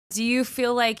Do you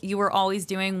feel like you were always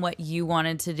doing what you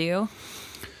wanted to do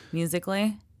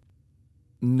musically?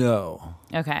 No.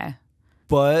 Okay.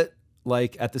 But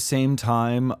like at the same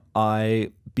time,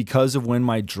 because of when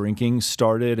my drinking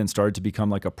started and started to become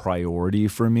like a priority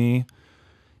for me,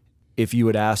 if you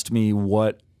had asked me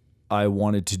what I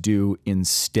wanted to do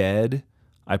instead,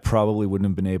 I probably wouldn't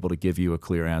have been able to give you a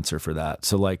clear answer for that.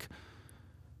 So like,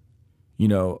 you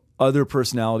know, other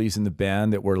personalities in the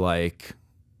band that were like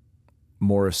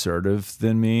more assertive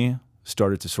than me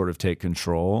started to sort of take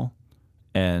control,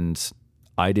 and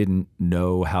I didn't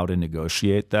know how to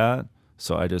negotiate that.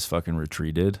 So I just fucking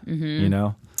retreated, you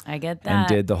know? I get that. And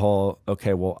did the whole,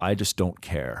 okay, well, I just don't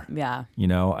care. Yeah. You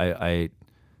know, I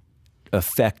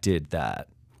affected that,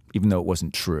 even though it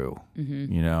wasn't true,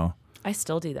 you know? I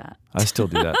still do that. I still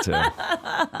do that too.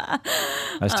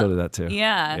 I still do that too.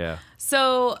 Yeah. Yeah.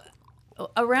 So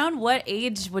around what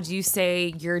age would you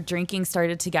say your drinking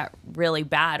started to get really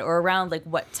bad, or around like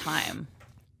what time?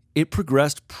 It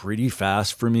progressed pretty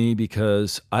fast for me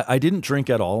because I didn't drink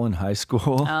at all in high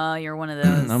school. Oh, you're one of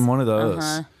those. I'm one of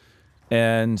those.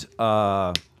 And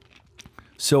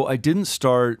so I didn't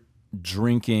start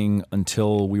drinking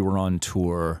until we were on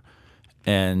tour.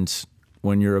 And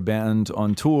when you're a band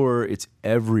on tour, it's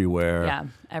everywhere. Yeah,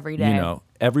 every day. You know,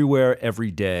 everywhere,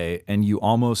 every day. And you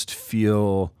almost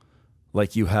feel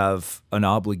like you have an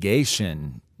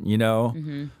obligation, you know?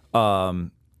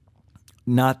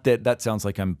 Not that that sounds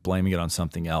like I'm blaming it on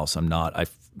something else. I'm not.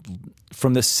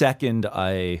 From the second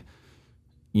I,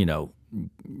 you know,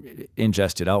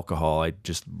 ingested alcohol, I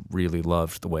just really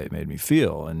loved the way it made me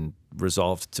feel and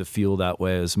resolved to feel that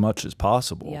way as much as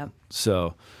possible. Yep.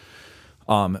 So,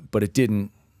 but it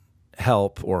didn't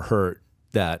help or hurt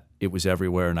that it was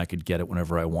everywhere and I could get it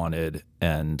whenever I wanted.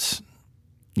 And,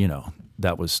 you know,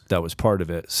 that was part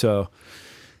of it. So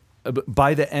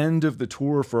by the end of the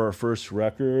tour for our first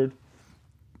record,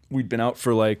 we'd been out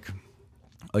for like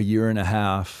a year and a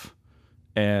half,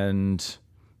 and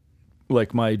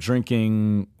like my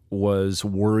drinking was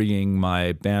worrying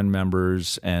my band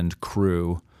members and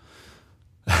crew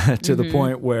to the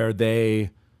point where they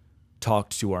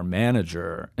talked to our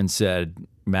manager and said,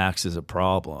 Max is a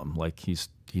problem. Like he's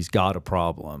got a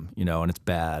problem, you know, and it's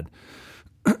bad.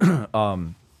 You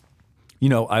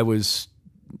know, it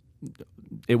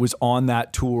was on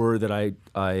that tour that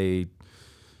I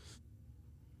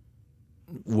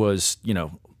was, you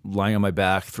know, lying on my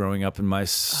back, throwing up in my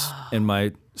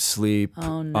sleep.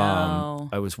 Oh no.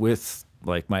 I was with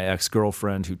like my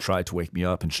ex-girlfriend who tried to wake me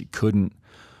up and she couldn't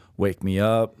wake me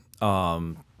up.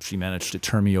 She managed to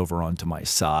turn me over onto my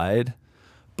side.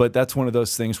 But that's one of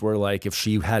those things where like if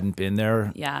she hadn't been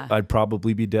there, yeah, I'd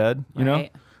probably be dead, you know?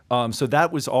 So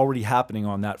that was already happening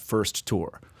on that first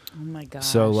tour. Oh my gosh.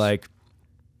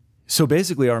 So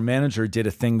basically our manager did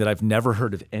a thing that I've never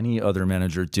heard of any other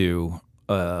manager do,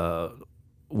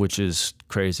 which is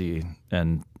crazy.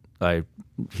 And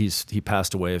he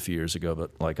passed away a few years ago,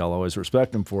 but like I'll always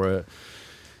respect him for it.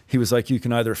 He was like, you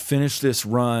can either finish this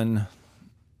run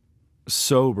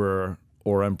sober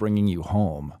or I'm bringing you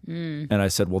home. And I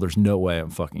said, well, there's no way I'm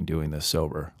fucking doing this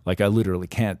sober. Like I literally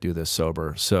can't do this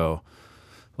sober. So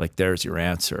like, there's your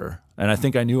answer. And I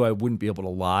think I knew I wouldn't be able to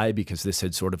lie because this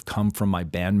had sort of come from my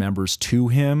band members to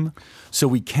him. So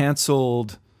we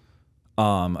canceled,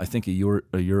 I think a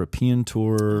European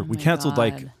tour. Oh we canceled God.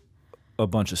 like a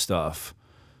bunch of stuff.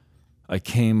 I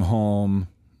came home,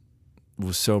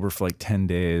 was sober for like 10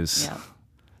 days,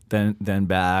 then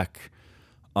back.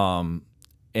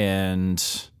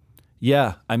 And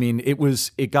yeah, I mean,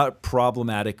 it got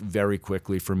problematic very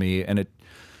quickly for me, and it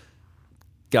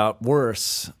got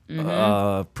worse,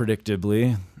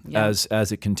 predictably,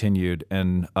 as it continued.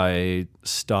 And I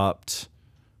stopped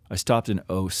in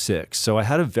 06. So I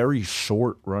had a very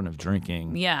short run of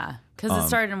drinking. Yeah. Because it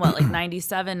started in what, like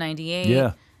 97, 98?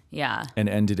 Yeah. Yeah. And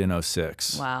ended in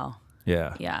 06. Wow.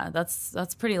 Yeah. Yeah.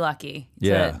 That's pretty lucky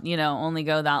Yeah. to, you know, only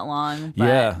go that long. But,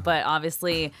 Yeah. But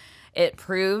obviously it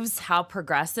proves how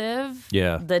progressive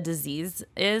the disease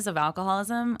is of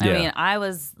alcoholism. I mean, I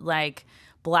was like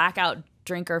blackout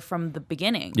drinker from the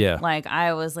beginning. Yeah. Like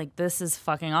I was like, this is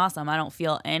fucking awesome. I don't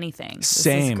feel anything.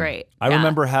 Same. This is great. I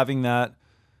remember having that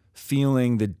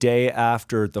feeling the day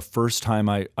after the first time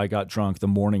I got drunk, the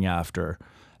morning after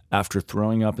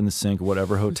throwing up in the sink,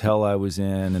 whatever hotel I was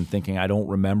in, and thinking, I don't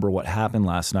remember what happened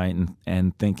last night,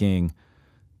 and thinking,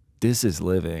 this is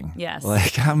living. Yes.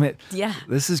 Like,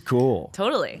 this is cool.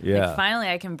 Totally. Yeah. Like, finally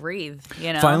I can breathe,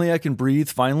 you know? Finally I can breathe.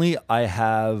 Finally I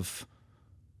have,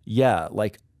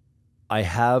 like I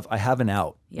have an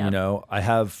out, Yep. you know? I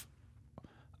have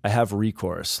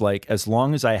recourse. Like, as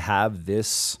long as I have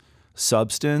this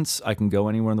substance, I can go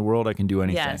anywhere in the world. I can do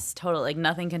anything. Yes, totally. Like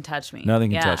nothing can touch me.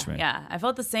 Nothing can touch me. Yeah, I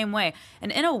felt the same way.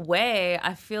 And in a way,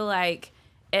 I feel like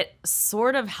it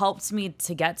sort of helped me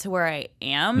to get to where I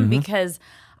am because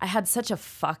I had such a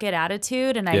fuck it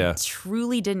attitude and I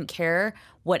truly didn't care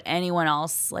what anyone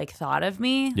else like thought of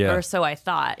me or so I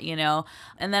thought, you know.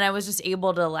 And then I was just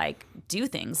able to like do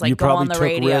things like you go on the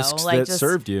radio, risks like that just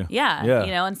served you. Yeah,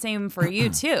 you know, and same for you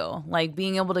too. Like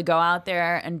being able to go out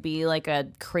there and be like a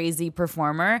crazy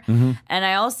performer. And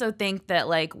I also think that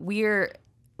like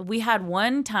we had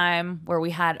one time where we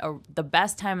had the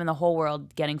best time in the whole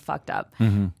world getting fucked up.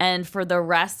 And for the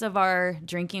rest of our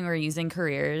drinking or using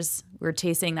careers, we're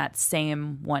chasing that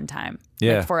same one time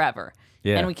like forever.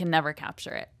 And we can never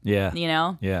capture it. You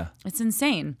know? It's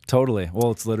insane. Totally. Well,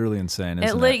 it's literally insane,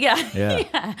 isn't it?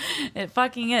 Yeah, it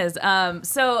fucking is.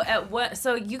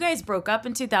 So you guys broke up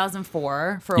in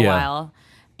 2004 for a while.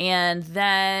 And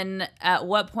then at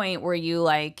what point were you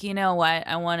like, you know what,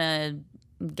 I want to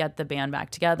get the band back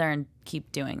together and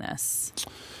keep doing this?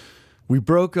 We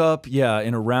broke up,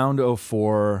 in around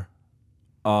 2004.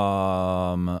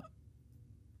 I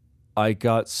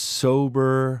got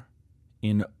sober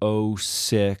in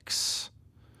 2006.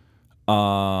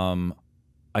 I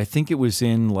think it was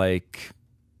in like,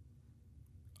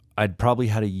 I'd probably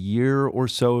had a year or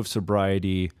so of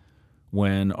sobriety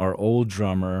when our old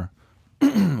drummer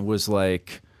was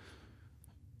like,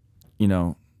 you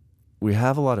know, we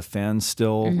have a lot of fans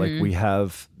still. Like we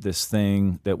have this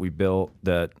thing that we built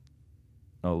that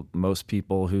most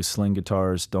people who sling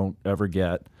guitars don't ever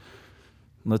get.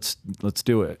 Let's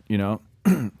do it, you know?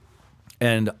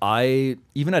 And I,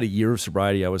 even at a year of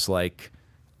sobriety, I was like,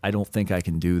 I don't think I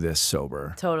can do this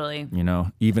sober. Totally. You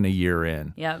know, even a year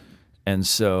in. Yep. And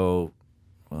so,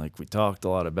 like, we talked a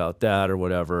lot about that or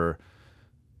whatever.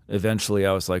 Eventually,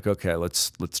 I was like, okay,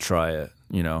 let's try it,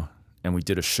 you know? And we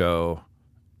did a show,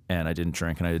 and I didn't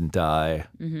drink and I didn't die.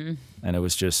 And it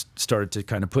was just started to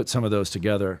kind of put some of those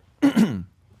together. And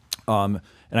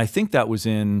I think that would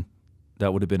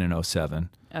have been in 2007.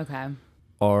 Okay.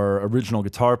 Our original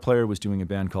guitar player was doing a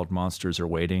band called Monsters Are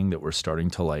Waiting that were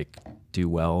starting to like do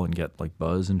well and get like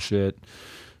buzz and shit.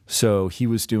 So he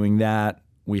was doing that.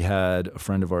 We had a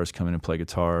friend of ours come in and play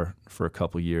guitar for a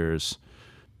couple years.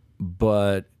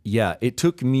 But yeah, it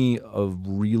took me a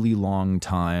really long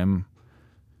time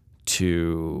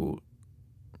to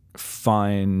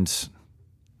find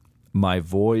my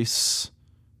voice,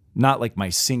 not like my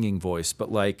singing voice,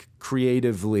 but like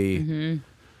creatively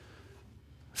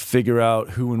figure out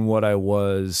who and what I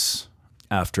was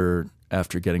after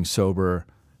getting sober.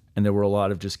 And there were a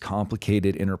lot of just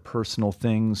complicated interpersonal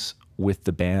things with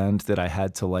the band that I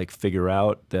had to like figure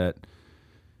out that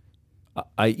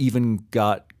I even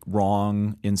got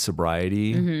wrong in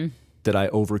sobriety, that I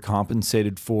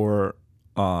overcompensated for,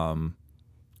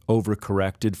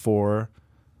 overcorrected for.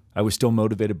 I was still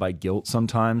motivated by guilt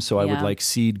sometimes, so I would like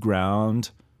cede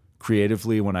ground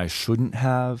creatively when I shouldn't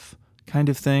have, kind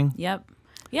of thing. Yep.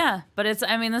 Yeah, but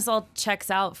I mean, this all checks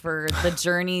out for the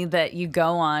journey that you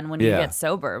go on when you get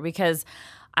sober, because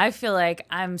I feel like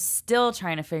I'm still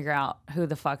trying to figure out who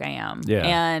the fuck I am.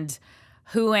 And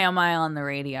who am I on the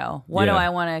radio? What do I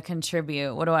want to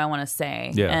contribute? What do I want to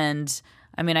say? And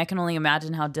I mean, I can only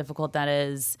imagine how difficult that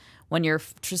is when you're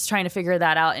just trying to figure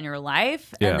that out in your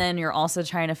life. And then you're also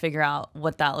trying to figure out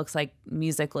what that looks like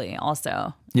musically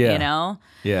also, you know?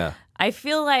 I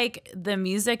feel like the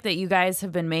music that you guys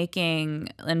have been making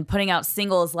and putting out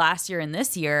singles last year and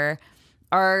this year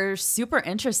are super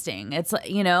interesting. It's,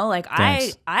 you know, like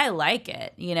I like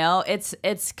it, you know,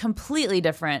 it's completely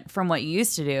different from what you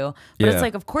used to do, but it's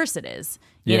like, of course it is,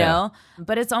 you know,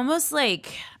 but it's almost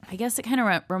like, I guess it kind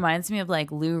of reminds me of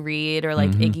like Lou Reed or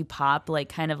like Iggy Pop, like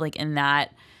kind of like in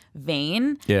that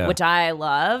vein, which I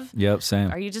love. Yep.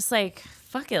 Same. Are you just like,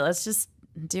 fuck it, let's just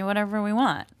do whatever we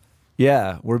want?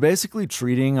 Yeah. We're basically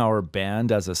treating our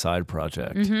band as a side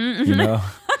project, you know,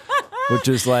 which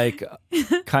is like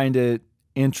kind of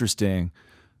interesting.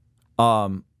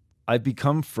 I've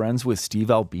become friends with Steve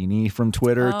Albini from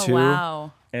Twitter too.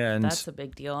 Wow. And that's a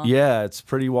big deal. Yeah, it's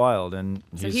pretty wild. And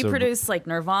so he produced like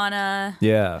Nirvana.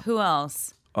 Yeah. Who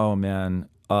else? Oh man.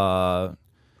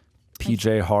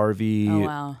 PJ Harvey.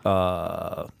 Oh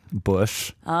wow.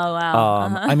 Bush. Oh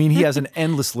wow. I mean, he has an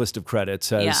endless list of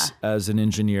credits as an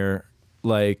engineer.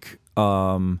 Like,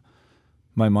 my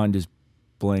mind is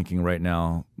blanking right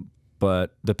now,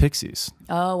 but the Pixies.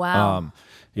 Oh wow.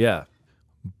 Yeah.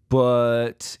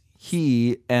 But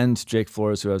he and Jake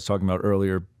Flores, who I was talking about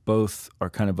earlier, both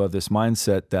are kind of this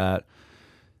mindset that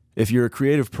if you're a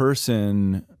creative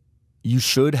person, you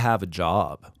should have a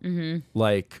job,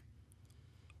 like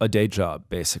a day job,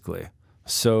 basically.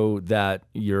 so that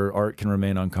your art can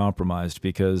remain uncompromised.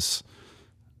 Because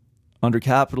under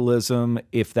capitalism,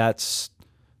 if that's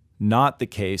not the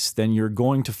case, then you're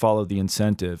going to follow the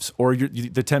incentives, or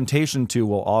the temptation to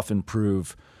will often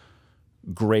prove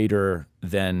greater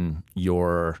than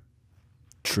your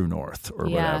true north or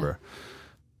whatever.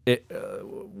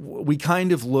 We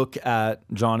kind of look at,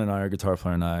 John and I, our guitar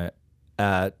player and I,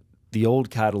 at the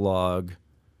old catalog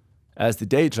as the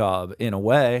day job in a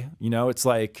way. You know, it's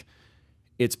like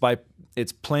it's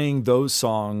playing those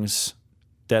songs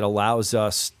that allows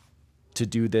us to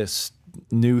do this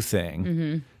new thing.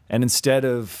 Mm-hmm. And instead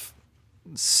of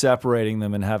separating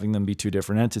them and having them be two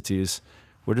different entities,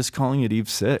 we're just calling it Eve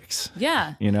 6.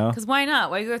 Yeah. You know? Because why not?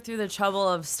 Why go through the trouble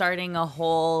of starting a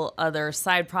whole other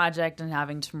side project and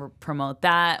having to promote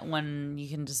that when you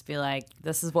can just be like,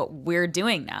 this is what we're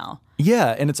doing now?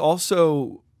 Yeah. And it's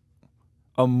also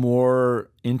a more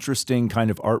interesting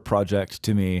kind of art project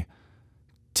to me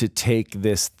to take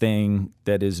this thing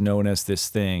that is known as this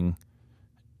thing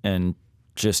and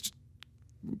just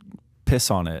piss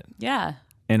on it. Yeah.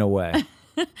 In a way.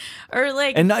 Or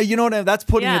like, and you know what? That's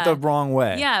putting it the wrong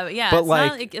way. Yeah, yeah.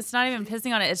 But it's not even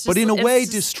pissing on it. It's just, but in a way,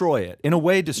 destroy it. In a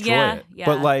way, destroy it.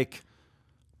 Yeah.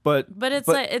 But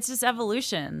it's just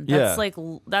evolution.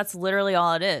 That's literally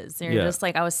all it is. You're just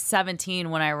like, I was 17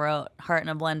 when I wrote Heart in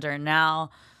a Blender. Now,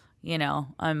 you know,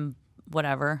 I'm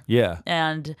whatever. Yeah.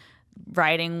 And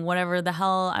writing whatever the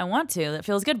hell I want to. That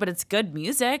feels good, but it's good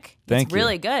music. Thank you.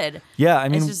 Really good. Yeah, I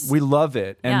mean, we love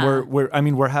it, and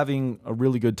we're having a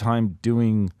really good time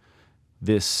doing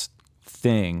this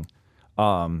thing.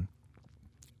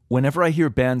 Whenever I hear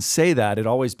bands say that, it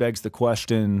always begs the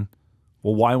question,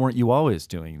 well, why weren't you always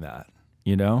doing that?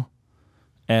 You know?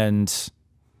 And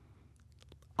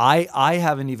I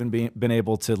haven't even been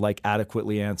able to like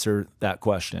adequately answer that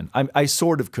question. I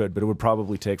sort of could, but it would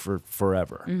probably take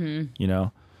forever, you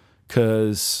know?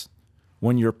 Because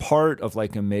when you're part of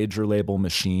like a major label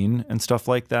machine and stuff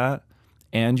like that,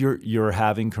 and you're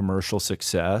having commercial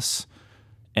success,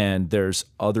 and there's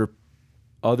other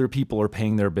people are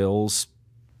paying their bills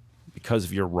because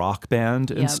of your rock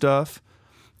band and stuff,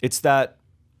 it's that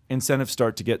incentive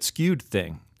start to get skewed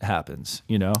thing happens,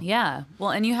 you know? Yeah. Well,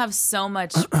 and you have so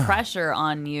much pressure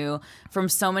on you from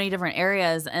so many different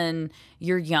areas, and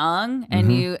you're young,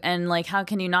 and and like, how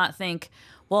can you not think,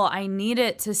 well, I need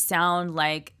it to sound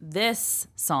like this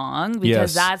song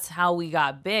because that's how we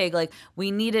got big. Like, we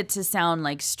need it to sound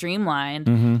like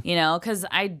streamlined, you know, because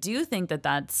I do think that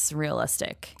that's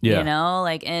realistic, you know,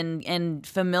 like, and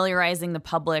familiarizing the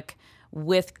public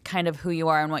with kind of who you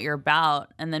are and what you're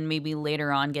about, and then maybe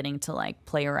later on getting to like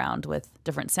play around with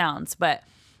different sounds. But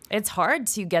it's hard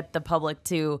to get the public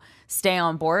to stay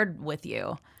on board with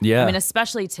you. Yeah. I mean,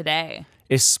 especially today.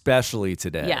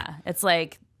 Yeah. It's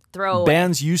like,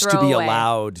 bands used to be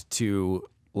allowed to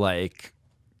like,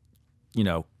 you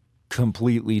know,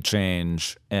 completely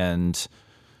change and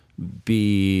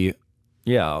be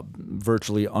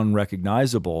virtually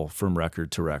unrecognizable from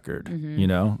record to record. You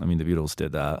know, I mean, the Beatles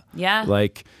did that. Yeah.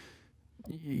 Like,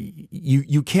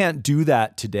 you can't do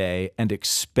that today and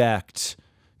expect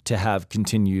to have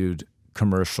continued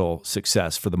commercial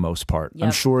success for the most part.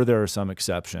 I'm sure there are some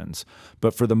exceptions,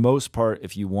 but for the most part,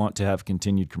 if you want to have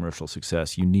continued commercial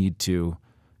success, you need to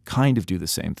kind of do the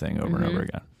same thing over and over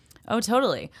again. Oh,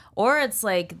 totally. Or it's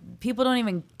like people don't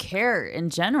even care in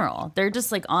general. They're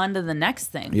just like on to the next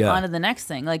thing, on to the next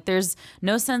thing. Like, there's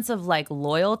no sense of like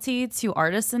loyalty to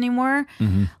artists anymore.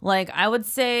 Like, I would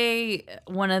say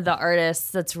one of the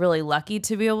artists that's really lucky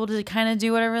to be able to kind of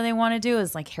do whatever they want to do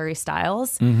is like Harry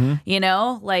Styles. You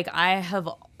know, like, I have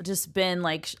just been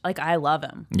like I love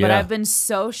him, but I've been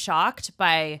so shocked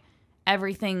by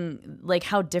everything, like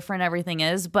how different everything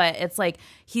is. But it's like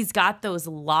he's got those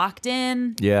locked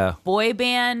in boy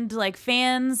band like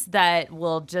fans that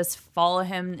will just follow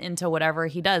him into whatever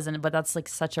he does, but that's like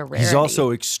such a rarity. He's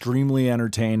also extremely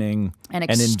entertaining and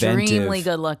extremely inventive.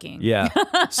 Good looking.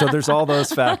 So there's all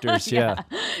those factors.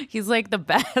 He's like the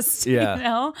best. You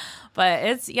know? But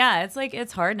it's like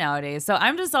it's hard nowadays. So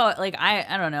I'm just all like,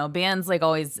 I don't know, bands like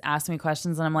always ask me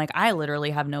questions and I'm like, I literally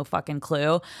have no fucking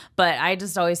clue. But I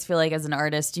just always feel like as an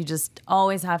artist, you just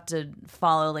always have to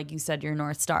follow, like you said, your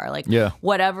North Star. Like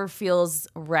whatever feels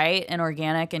right and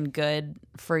organic and good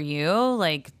for you,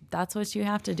 like that's what you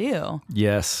have to do.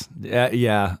 Yes.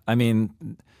 Yeah. I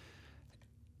mean,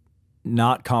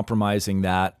 not compromising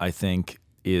that, I think,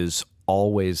 is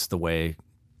always the way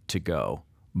to go.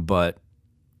 But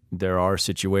there are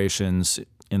situations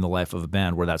in the life of a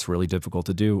band where that's really difficult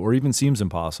to do, or even seems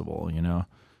impossible, you know?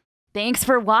 Thanks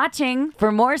for watching.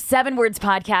 For more 7 Words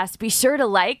Podcast, be sure to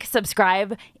like,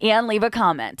 subscribe, and leave a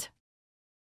comment.